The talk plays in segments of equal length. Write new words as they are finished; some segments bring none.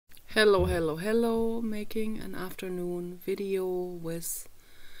Hello, making an afternoon video with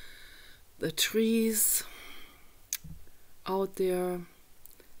the trees out there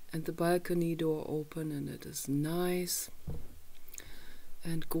and the balcony door open, and it is nice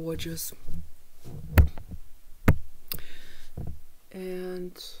and gorgeous.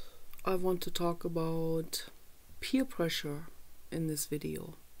 And I want to talk about peer pressure in this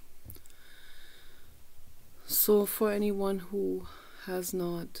video. So for anyone who has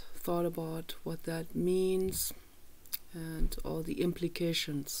not thought about what that means and all the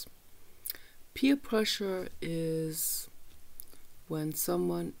implications, peer pressure is when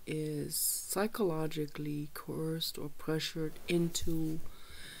someone is psychologically coerced or pressured into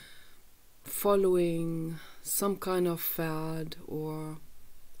following some kind of fad or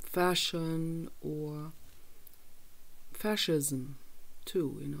fashion or fascism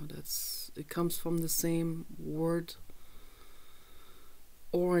too. It comes from the same word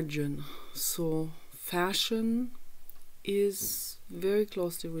origin. So fashion is very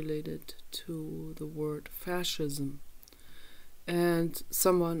closely related to the word fascism. And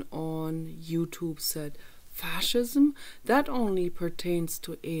someone on YouTube said, fascism? That only pertains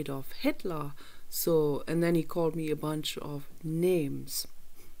to Adolf Hitler. And then he called me a bunch of names.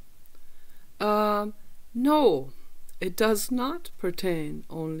 No, it does not pertain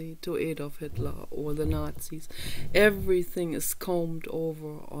only to Adolf Hitler or the Nazis. Everything is combed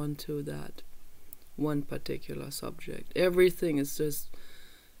over onto that one particular subject. Everything is just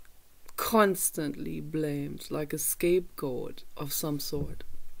constantly blamed, like a scapegoat of some sort.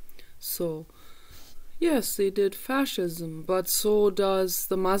 So, yes, they did fascism, but so does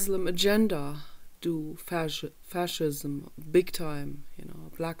the Muslim agenda do fascism big time.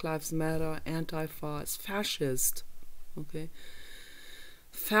 Black Lives Matter, Antifa is fascist. Okay,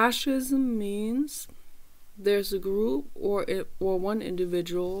 fascism means there's a group or one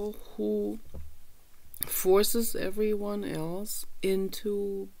individual who forces everyone else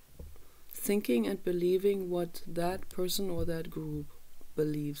into thinking and believing what that person or that group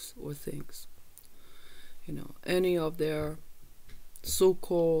believes or thinks. Any of their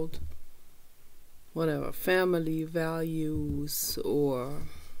so-called family values or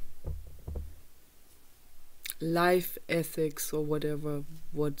life ethics or whatever,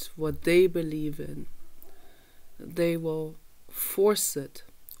 what they believe in, they will force it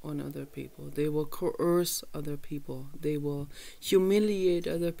on other people. They will coerce other people. They will humiliate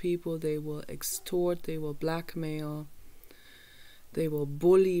other people. They will extort. They will blackmail. They will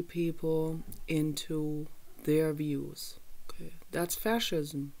bully people into their views. Okay, that's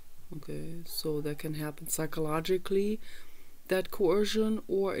fascism. Okay, so that can happen psychologically, that coercion,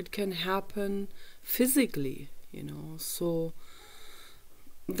 or it can happen physically. So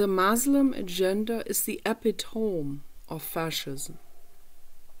the Muslim agenda is the epitome of fascism.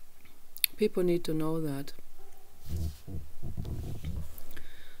 People need to know that,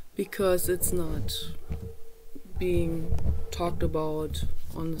 because it's not being talked about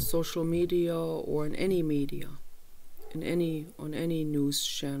on the social media or in any media, on any news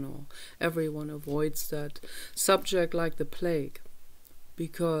channel. Everyone avoids that subject like the plague,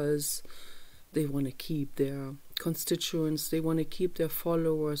 because they want to keep their constituents, they want to keep their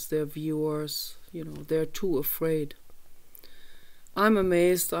followers, their viewers. They're too afraid. I'm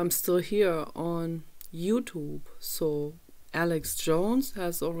amazed I'm still here on YouTube. So Alex Jones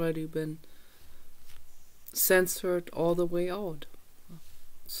has already been censored all the way out.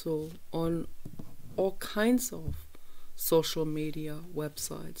 So on all kinds of social media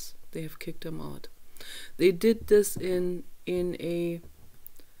websites, they have kicked him out. They did this in a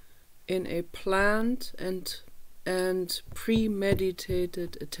planned and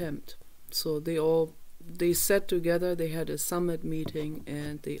premeditated attempt. So they sat together, they had a summit meeting,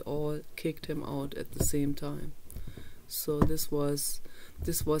 and they all kicked him out at the same time. So this was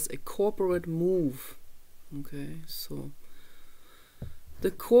a corporate move. Okay, so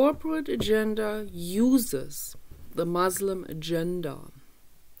the corporate agenda uses the Muslim agenda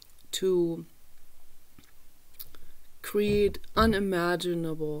to create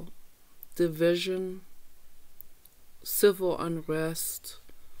unimaginable division, civil unrest,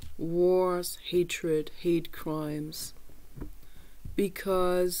 wars, hatred, hate crimes,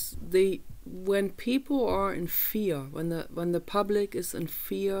 because when people are in fear, when the public is in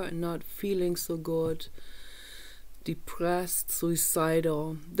fear and not feeling so good, depressed,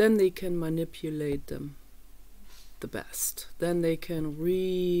 suicidal, then they can manipulate them the best. Then they can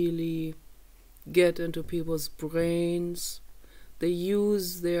really get into people's brains. They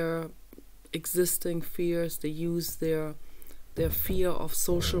use their existing fears, they use their fear of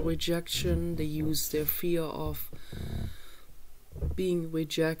social rejection, they use their fear of being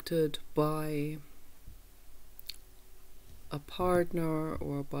rejected by a partner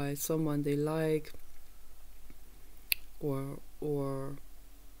or by someone they like, or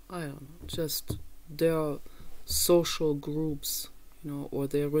I don't know, just their social groups, or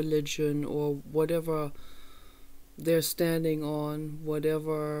their religion, or whatever they're standing on,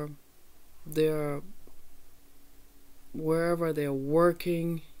 wherever they're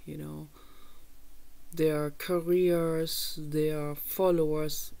working, their careers, their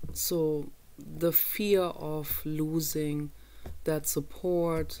followers. So the fear of losing that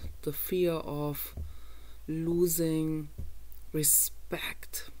support, the fear of losing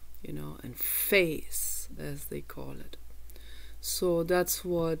respect, and face, as they call it. So that's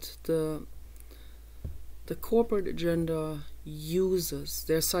what the corporate agenda uses.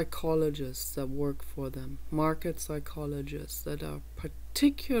 They're psychologists that work for them, market psychologists that are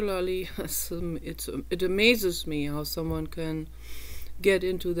particularly, it amazes me how someone can get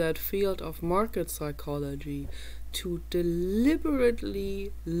into that field of market psychology to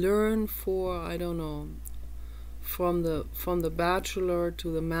deliberately learn for, I don't know, from the bachelor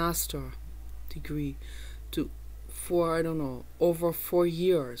to the master degree, for, I don't know, over 4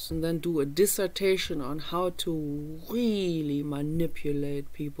 years, and then do a dissertation on how to really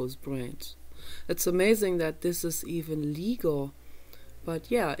manipulate people's brains. It's amazing that this is even legal,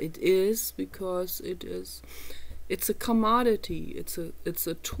 but yeah, it is, because it's a commodity, it's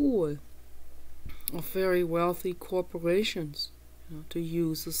a tool of very wealthy corporations, to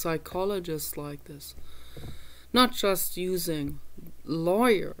use a psychologist like this. Not just using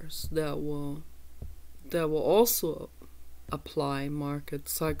lawyers that will also apply market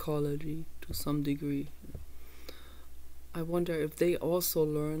psychology to some degree. I wonder if they also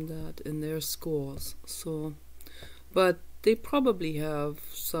learn that in their schools. So, but they probably have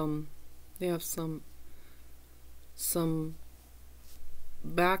some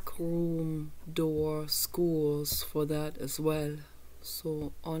backroom door schools for that as well.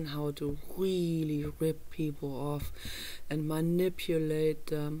 So on how to really rip people off and manipulate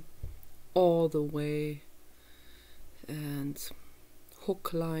them all the way, and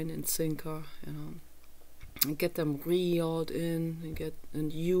hook, line, and sinker, and get them reeled in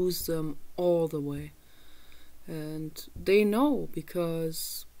and use them all the way. And they know,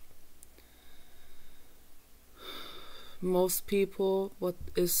 because most people,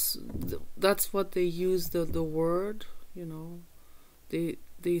 that's what they use the word,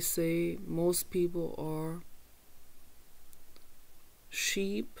 they say most people are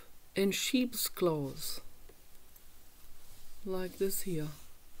sheep in sheep's clothes. Like this here.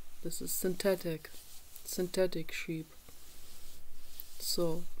 This is synthetic sheep.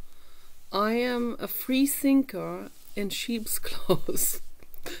 So I am a free thinker in sheep's clothes.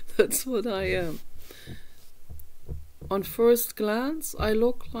 That's what I am. On first glance, I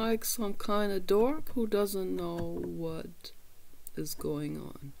look like some kind of dork who doesn't know what is going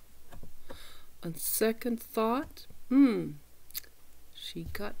on. On second thought, she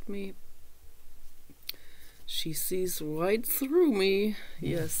got me. She sees right through me.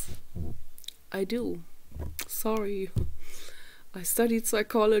 Yes, I do. Sorry. I studied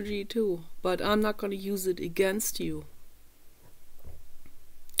psychology too, but I'm not going to use it against you.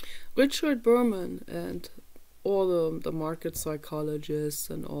 Richard Berman and all the market psychologists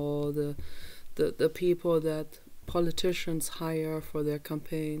and all the people that politicians hire for their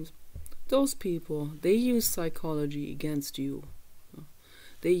campaigns, those people, they use psychology against you.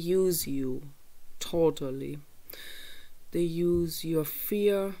 They use you totally. They use your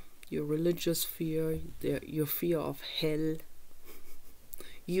fear, your religious fear, your fear of hell.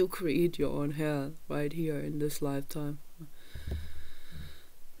 You create your own hell right here in this lifetime.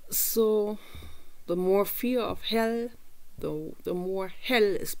 So the more fear of hell, the more hell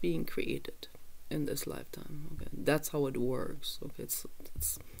is being created in this lifetime. Okay? That's how it works. Okay? It's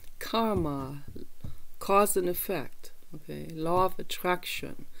karma, cause and effect. Okay? Law of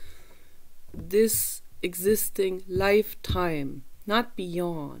attraction. This existing lifetime, not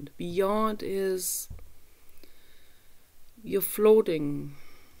beyond. Beyond is you're floating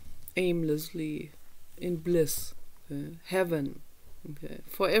aimlessly in bliss. Okay? Heaven. Okay,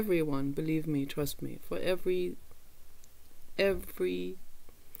 for everyone, believe me, trust me, for every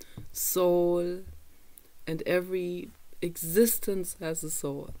soul, and every existence has a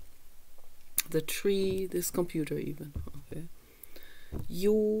soul. The tree, this computer even, okay.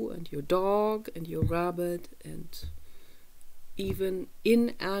 You and your dog and your rabbit and even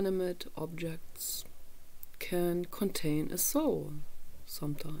inanimate objects can contain a soul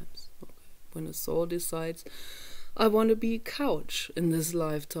sometimes. Okay. When a soul decides, I want to be a couch in this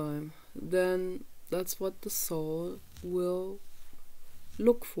lifetime, then that's what the soul will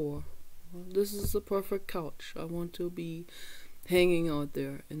look for. Well, this is the perfect couch. I want to be hanging out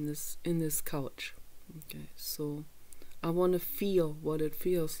there in this couch. Okay, so I want to feel what it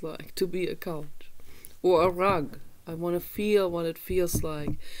feels like to be a couch or a rug. I want to feel what it feels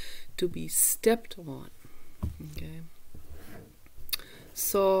like to be stepped on. Okay.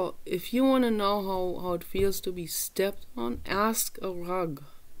 So if you want to know how it feels to be stepped on, ask a rug.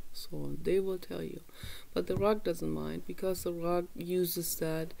 So they will tell you. But the rug doesn't mind, because the rug uses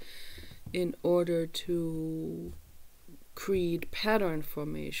that in order to create pattern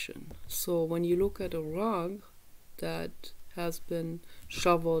formation. So when you look at a rug that has been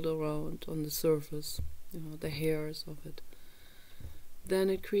shoveled around on the surface, the hairs of it, then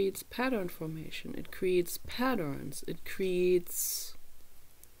it creates pattern formation. It creates patterns. It creates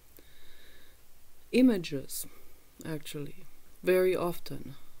images, actually, very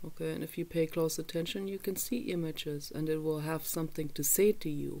often. Okay, and if you pay close attention, you can see images, and it will have something to say to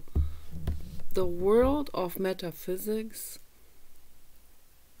you. The world of metaphysics,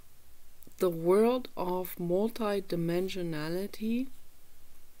 the world of multidimensionality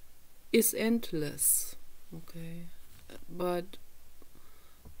is endless. Okay, but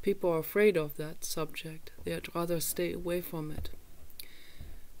people are afraid of that subject. They'd rather stay away from it.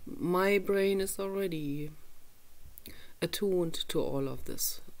 My brain is already attuned to all of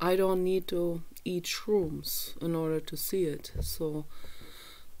this. I don't need to eat shrooms in order to see it. So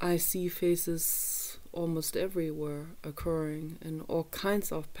I see faces almost everywhere occurring in all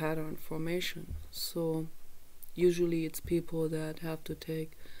kinds of pattern formation. So usually it's people that have to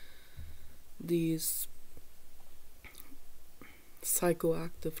take these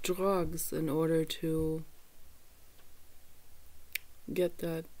psychoactive drugs in order to get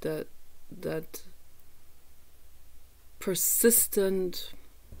that persistent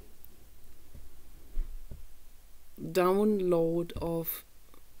download of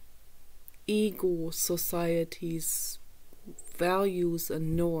ego society's values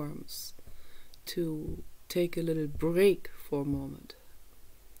and norms to take a little break for a moment,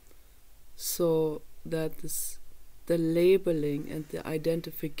 so that the labeling and the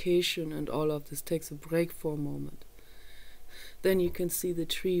identification and all of this takes a break for a moment. Then you can see the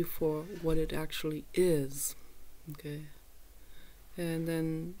tree for what it actually is. Okay, and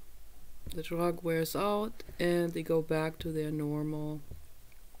then the drug wears out and they go back to their normal,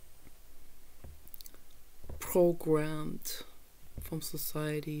 programmed from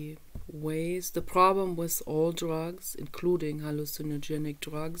society ways. The problem with all drugs, including hallucinogenic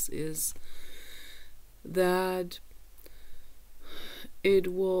drugs, is that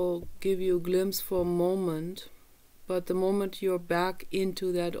it will give you a glimpse for a moment, but the moment you're back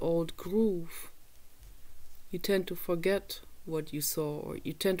into that old groove, you tend to forget what you saw, or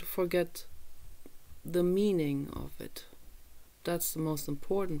you tend to forget the meaning of it. That's the most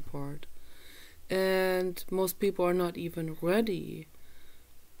important part. And most people are not even ready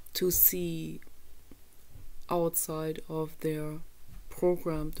to see outside of their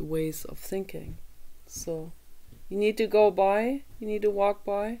programmed ways of thinking. So you need to go by, you need to walk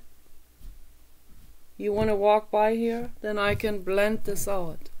by. You want to walk by here? Then I can blend this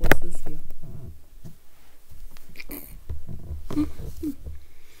out. What's this here?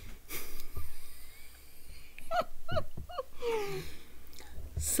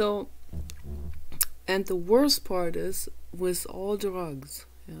 So, and the worst part is with all drugs,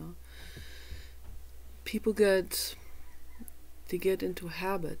 people get into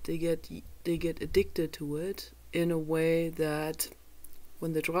habit. They get addicted to it in a way that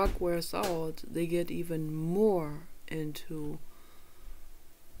when the drug wears out, they get even more into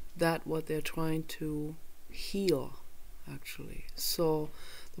that what they're trying to heal, actually. So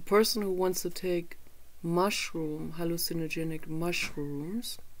the person who wants to take hallucinogenic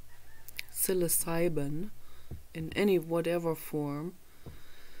mushrooms, psilocybin, in any whatever form,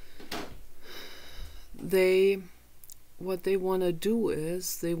 what they want to do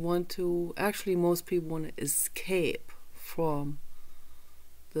is most people want to escape from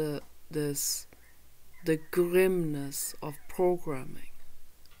the grimness of programming.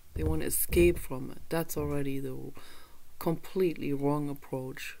 They want to escape from it. That's already the completely wrong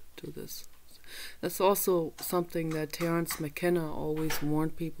approach to this. That's also something that Terence McKenna always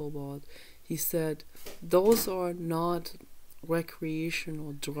warned people about. He said, those are not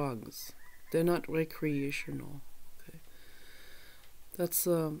recreational drugs. They're not recreational. Okay, that's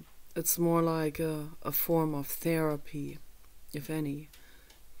it's more like a form of therapy, if any.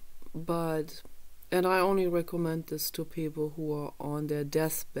 And I only recommend this to people who are on their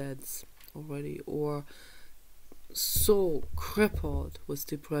deathbeds already, or so crippled with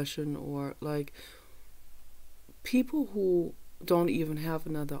depression, or like people who don't even have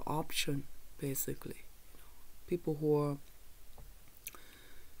another option, basically. People who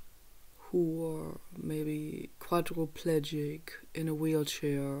are maybe quadriplegic in a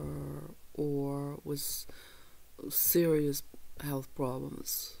wheelchair or with serious health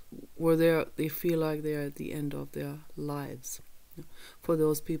problems, where they feel like they're at the end of their lives. For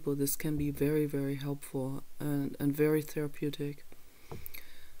those people, this can be very, very helpful and very therapeutic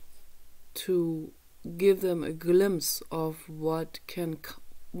to give them a glimpse of what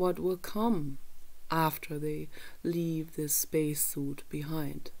will come after they leave this spacesuit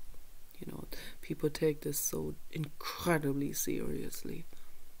behind. People take this so incredibly seriously,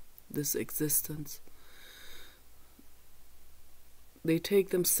 this existence. They take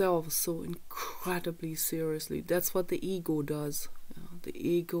themselves so incredibly seriously. That's what the ego does. The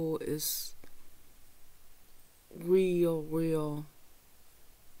ego is real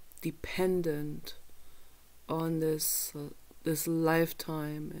dependent on this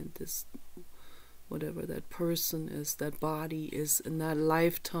lifetime and this whatever that person is, that body is in that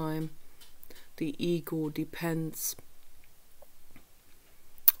lifetime. The ego depends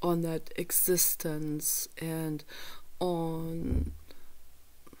on that existence and on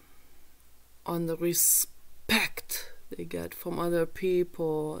the respect they get from other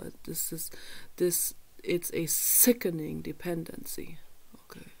people. It's a sickening dependency.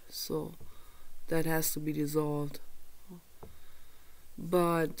 Okay, so that has to be dissolved.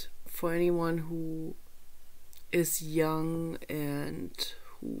 But for anyone who is young and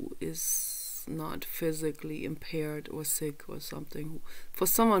who is not physically impaired or sick or something, for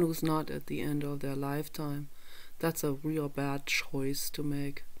someone who's not at the end of their lifetime, that's a real bad choice to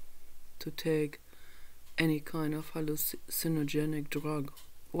make, to take any kind of hallucinogenic drug,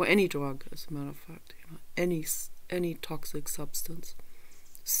 or any drug, as a matter of fact, any toxic substance.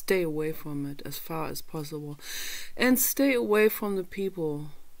 Stay away from it as far as possible, and stay away from the people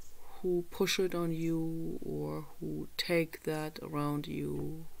who push it on you or who take that around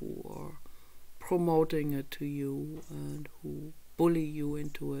you, who are promoting it to you and who bully you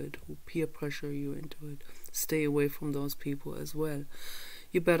into it, who peer pressure you into it. Stay away from those people as well.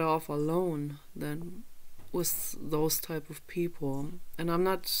 You're better off alone than with those type of people. And I'm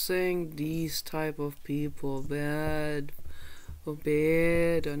not saying these type of people bad or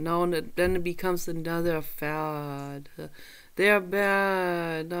bad, or no, then it becomes another fad. They're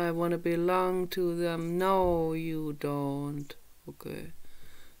bad, I want to belong to them. No, you don't. Okay.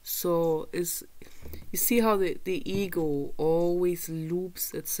 So you see how the ego always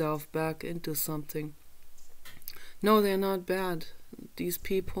loops itself back into something. No, they're not bad. These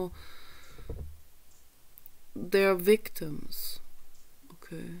people, they're victims,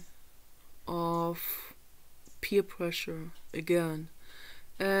 okay, of peer pressure again.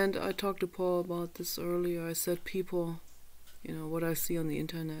 And I talked to Paul about this earlier. I said people, what I see on the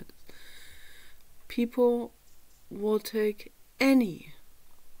internet, people will take any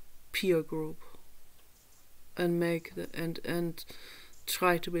peer group and and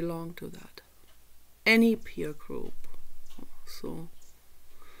try to belong to that. Any peer group. So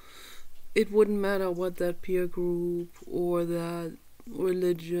it wouldn't matter what that peer group or that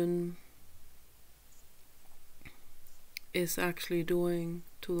religion is actually doing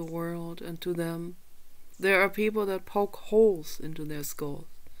to the world and to them. There are people that poke holes into their skulls.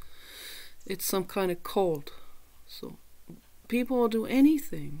 It's some kind of cult. So people will do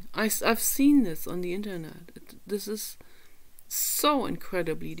anything. I've seen this on the internet. This is so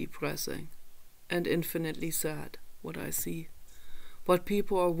incredibly depressing and infinitely sad, what I see. What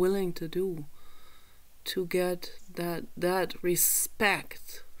people are willing to do to get that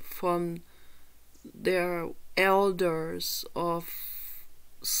respect from their elders of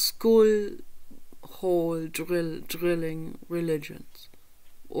school hole drilling religions,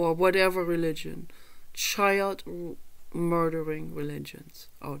 or whatever religion, child murdering religions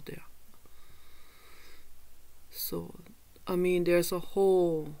out there. So, I mean, there's a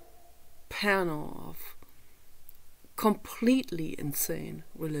whole panel of completely insane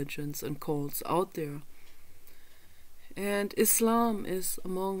religions and cults out there. And Islam is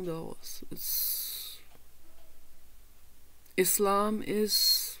among those. Islam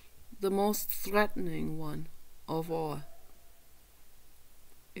is the most threatening one of all.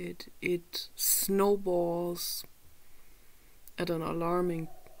 It snowballs at an alarming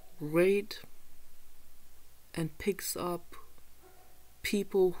rate and picks up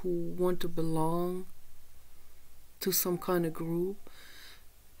people who want to belong to some kind of group.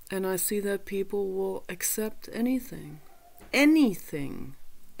 And I see that people will accept anything. Anything.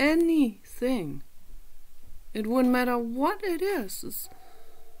 Anything. It wouldn't matter what it is.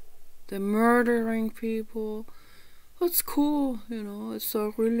 They're murdering people. It's cool, you know, it's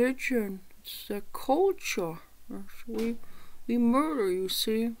a religion, it's a culture. We murder, you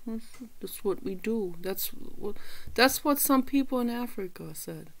see. That's what we do. That's what some people in Africa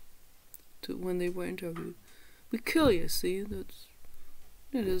said when they were interviewed. We kill, you see.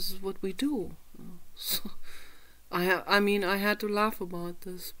 It is what we do. So, I mean, I had to laugh about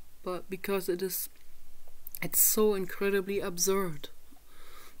this, but because it's so incredibly absurd.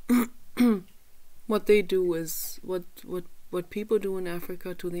 What they do is what people do in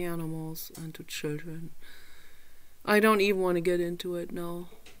Africa to the animals and to children. I don't even want to get into it now.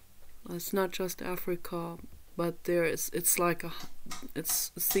 It's not just Africa, but it's like it's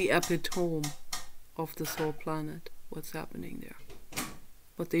the epitome of this whole planet. What's happening there?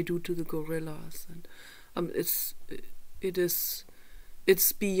 What they do to the gorillas, and it's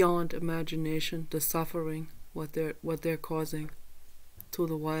beyond imagination. The suffering, what they're causing to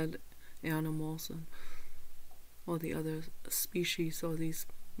the wild animals and all the other species, all these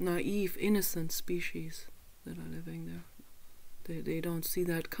naive, innocent species that are living there. They don't see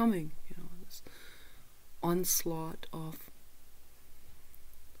that coming, you know, this onslaught of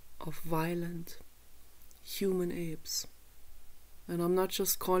violent human apes. And I'm not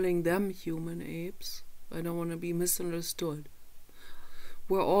just calling them human apes. I don't want to be misunderstood.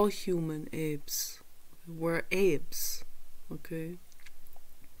 We're all human apes. We're apes, okay?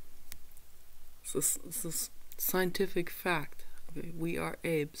 It's a scientific fact. Okay? We are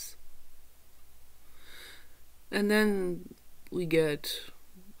apes. And then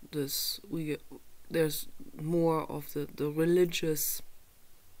there's more of the religious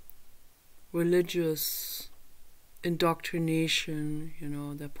indoctrination, you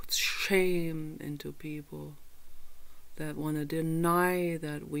know, that puts shame into people, that want to deny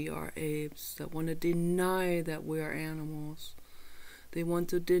that we are apes, that want to deny that we are animals. They want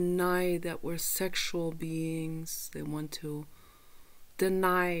to deny that we're sexual beings. They want to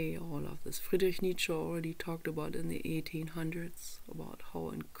deny all of this. Friedrich Nietzsche already talked about in the 1800s about how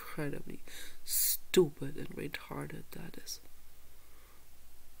incredibly stupid and retarded that is.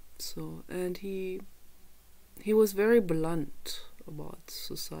 So, and he was very blunt about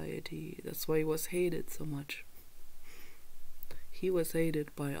society. That's why he was hated so much. He was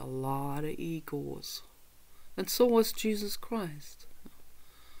hated by a lot of egos. And so was Jesus Christ.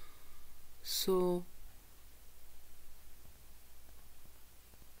 So,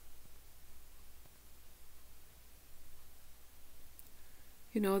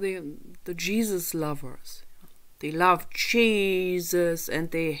 you know, the Jesus lovers, they love Jesus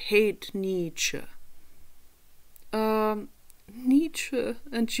and they hate Nietzsche. Nietzsche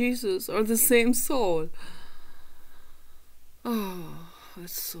and Jesus are the same soul. Oh,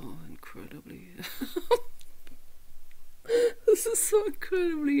 that's so incredibly... This is so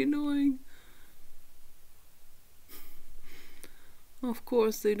incredibly annoying. Of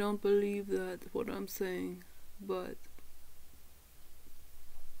course, they don't believe that, what I'm saying, but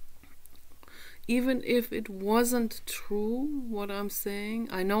even if it wasn't true, what I'm saying,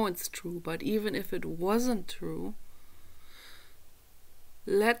 I know it's true, but even if it wasn't true,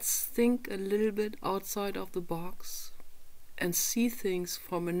 let's think a little bit outside of the box and see things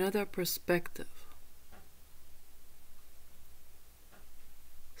from another perspective.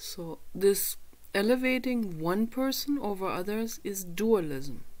 So this elevating one person over others is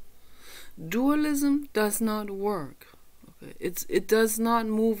dualism. Dualism does not work. Okay? It does not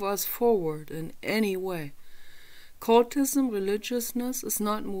move us forward in any way. Cultism, religiousness is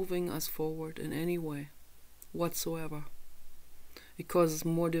not moving us forward in any way whatsoever. It causes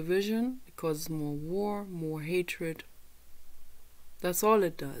more division, it causes more war, more hatred. That's all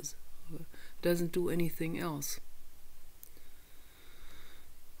it does. It doesn't do anything else.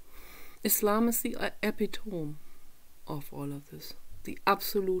 Islam is the epitome of all of this. The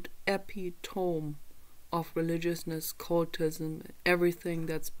absolute epitome of religiousness, cultism, everything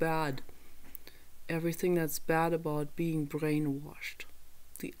that's bad. Everything that's bad about being brainwashed.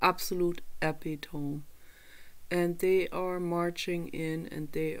 The absolute epitome. And they are marching in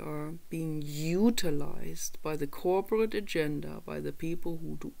and they are being utilized by the corporate agenda, by the people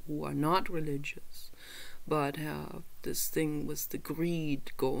who are not religious, but have this thing with the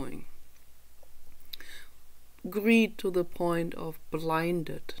greed going. Greed to the point of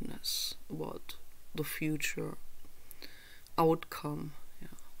blindedness about the future outcome.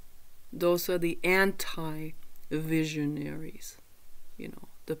 Yeah. Those are the anti-visionaries, you know,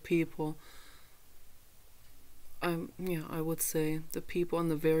 the people, I would say the people on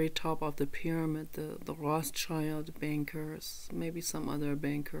the very top of the pyramid, the Rothschild bankers, maybe some other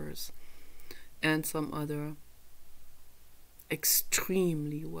bankers, and some other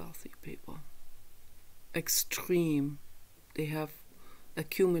extremely wealthy people. extreme, they have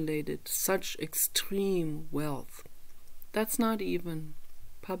accumulated such extreme wealth. That's not even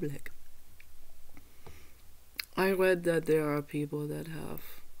public. I read that there are people that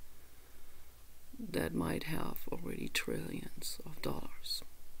might have already trillions of dollars,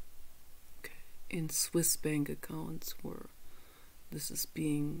 okay, in Swiss bank accounts, where this is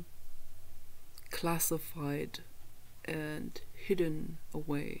being classified and hidden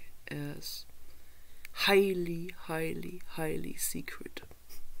away as highly, highly, highly secret.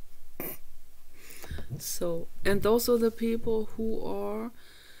 So, and those are the people who are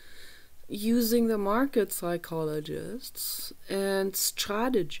using the market psychologists and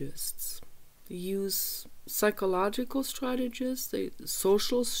strategists. They use psychological strategists,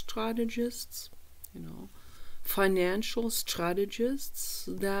 social strategists, financial strategists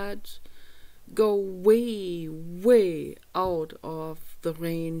that go way, way out of the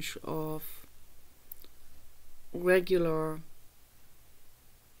range of regular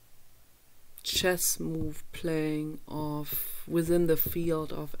chess move playing within the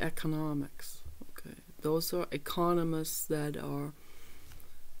field of economics. Okay, those are economists that are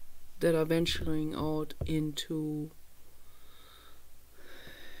venturing out into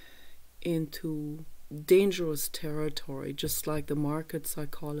dangerous territory, just like the market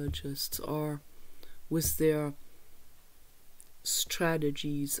psychologists are with their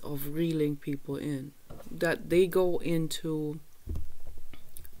strategies of reeling people in, that they go into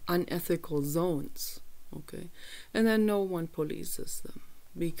unethical zones, okay, and then no one polices them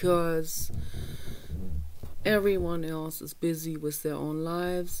because everyone else is busy with their own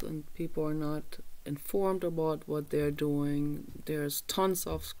lives and people are not informed about what they're doing. There's tons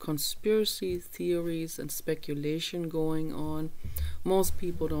of conspiracy theories and speculation going on. Most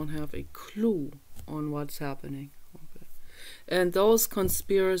people don't have a clue on what's happening, okay? And those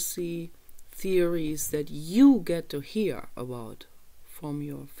conspiracy theories that you get to hear about from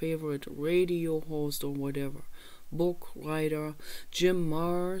your favorite radio host or whatever, book writer, Jim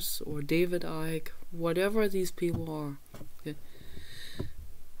Marrs or David Icke, whatever these people are, okay?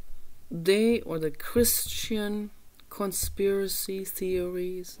 They, or the Christian conspiracy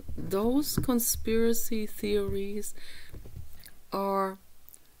theories, those conspiracy theories are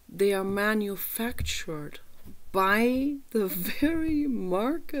manufactured by the very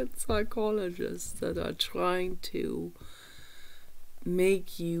market psychologists that are trying to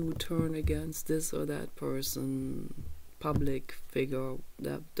make you turn against this or that person, public figure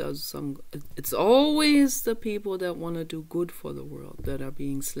that does some. It's always the people that want to do good for the world that are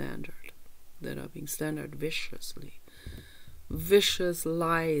being slandered, viciously. Vicious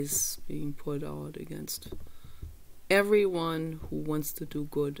lies being put out against everyone who wants to do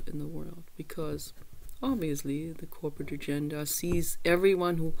good in the world, because obviously the corporate agenda sees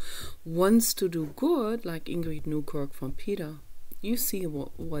everyone who wants to do good, like Ingrid Newkirk from PETA. You see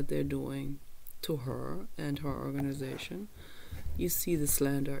what they're doing to her and her organization. You see the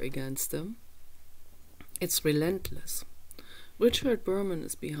slander against them. It's relentless. Richard Berman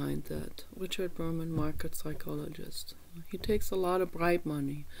is behind that. Richard Berman, market psychologist. He takes a lot of bribe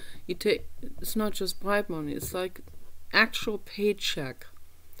money. It's not just bribe money, it's like actual paycheck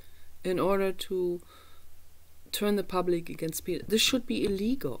in order to turn the public against people. This should be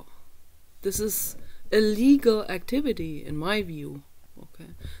illegal. This is illegal activity in my view.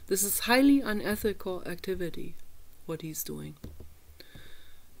 Okay, this is highly unethical activity, what he's doing.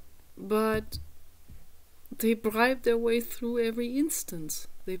 But they bribe their way through every instance.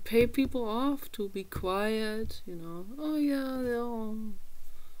 They pay people off to be quiet, Oh yeah, they're all,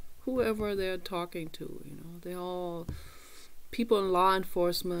 whoever they're talking to, they all, people in law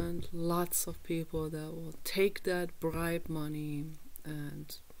enforcement, lots of people that will take that bribe money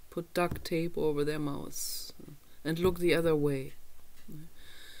and put duct tape over their mouths and look the other way.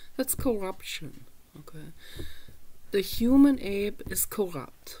 That's corruption, okay? The human ape is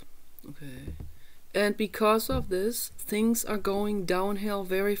corrupt, okay? And because of this, things are going downhill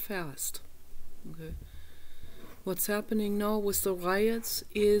very fast, okay? What's happening now with the riots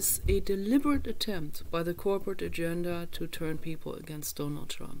is a deliberate attempt by the corporate agenda to turn people against Donald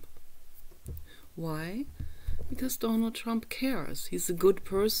Trump. Why? Because Donald Trump cares. He's a good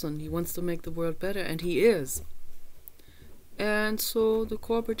person. He wants to make the world better, and he is. And so the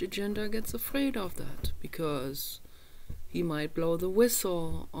corporate agenda gets afraid of that, because he might blow the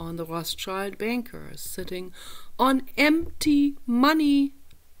whistle on the Rothschild bankers sitting on empty money.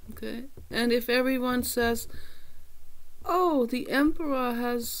 Okay? And if everyone says, oh, the emperor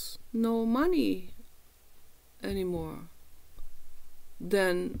has no money anymore,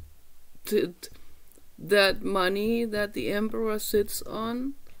 then that money that the emperor sits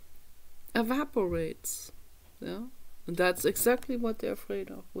on evaporates. Yeah? And that's exactly what they're afraid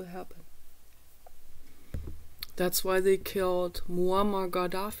of will happen. That's why they killed Muammar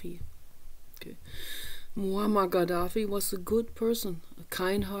Gaddafi. Okay. Muammar Gaddafi was a good person, a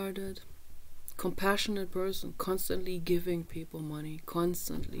kind-hearted, compassionate person, constantly giving people money,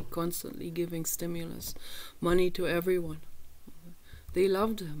 constantly giving stimulus, money to everyone. They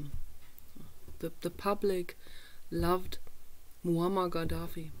loved him. The public loved Muammar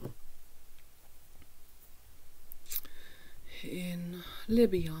Gaddafi. In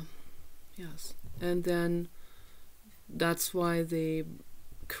Libya, yes. And then that's why Barack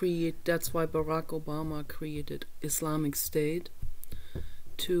Obama created Islamic State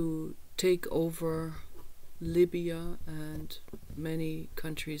to take over Libya and many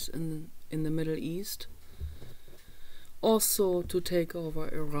countries in the Middle East. Also to take over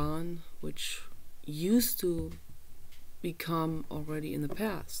Iran, which used to become already in the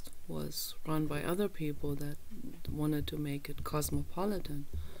past, was run by other people that wanted to make it cosmopolitan,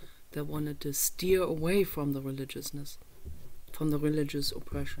 that wanted to steer away from the religiousness, from the religious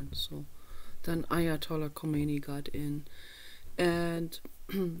oppression. So then Ayatollah Khomeini got in and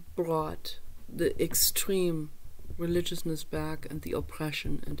brought the extreme religiousness back and the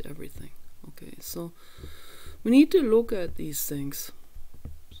oppression and everything. Okay, so we need to look at these things.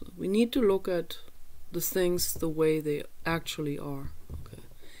 So we need to look at the things the way they actually are. Okay,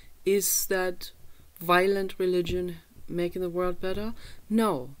 is that violent religion making the world better?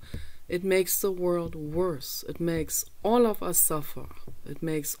 No. It makes the world worse. It makes all of us suffer. It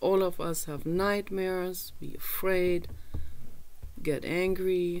makes all of us have nightmares, be afraid, get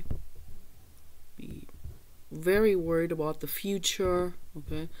angry, be very worried about the future,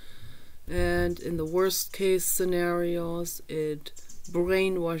 okay? And in the worst case scenarios, it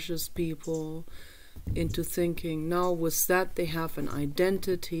brainwashes people into thinking now with that they have an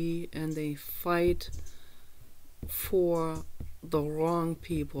identity and they fight for the wrong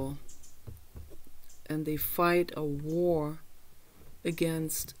people. And they fight a war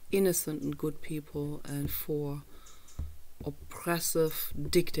against innocent and good people and for oppressive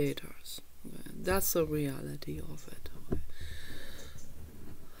dictators. That's the reality of it.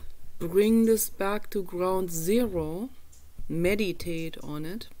 Bring this back to ground zero, meditate on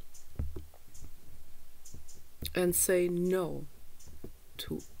it, and say no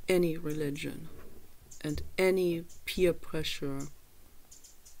to any religion and any peer pressure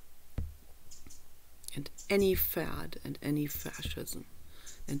and any fad and any fascism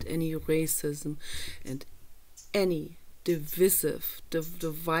and any racism and any divisive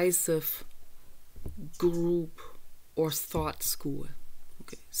group or thought school.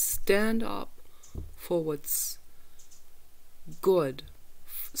 Okay, stand up for what's good.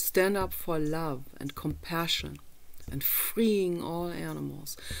 Stand up for love and compassion and freeing all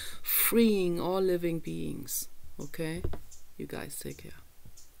animals, freeing all living beings. Okay? You guys take care.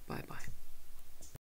 Bye-bye.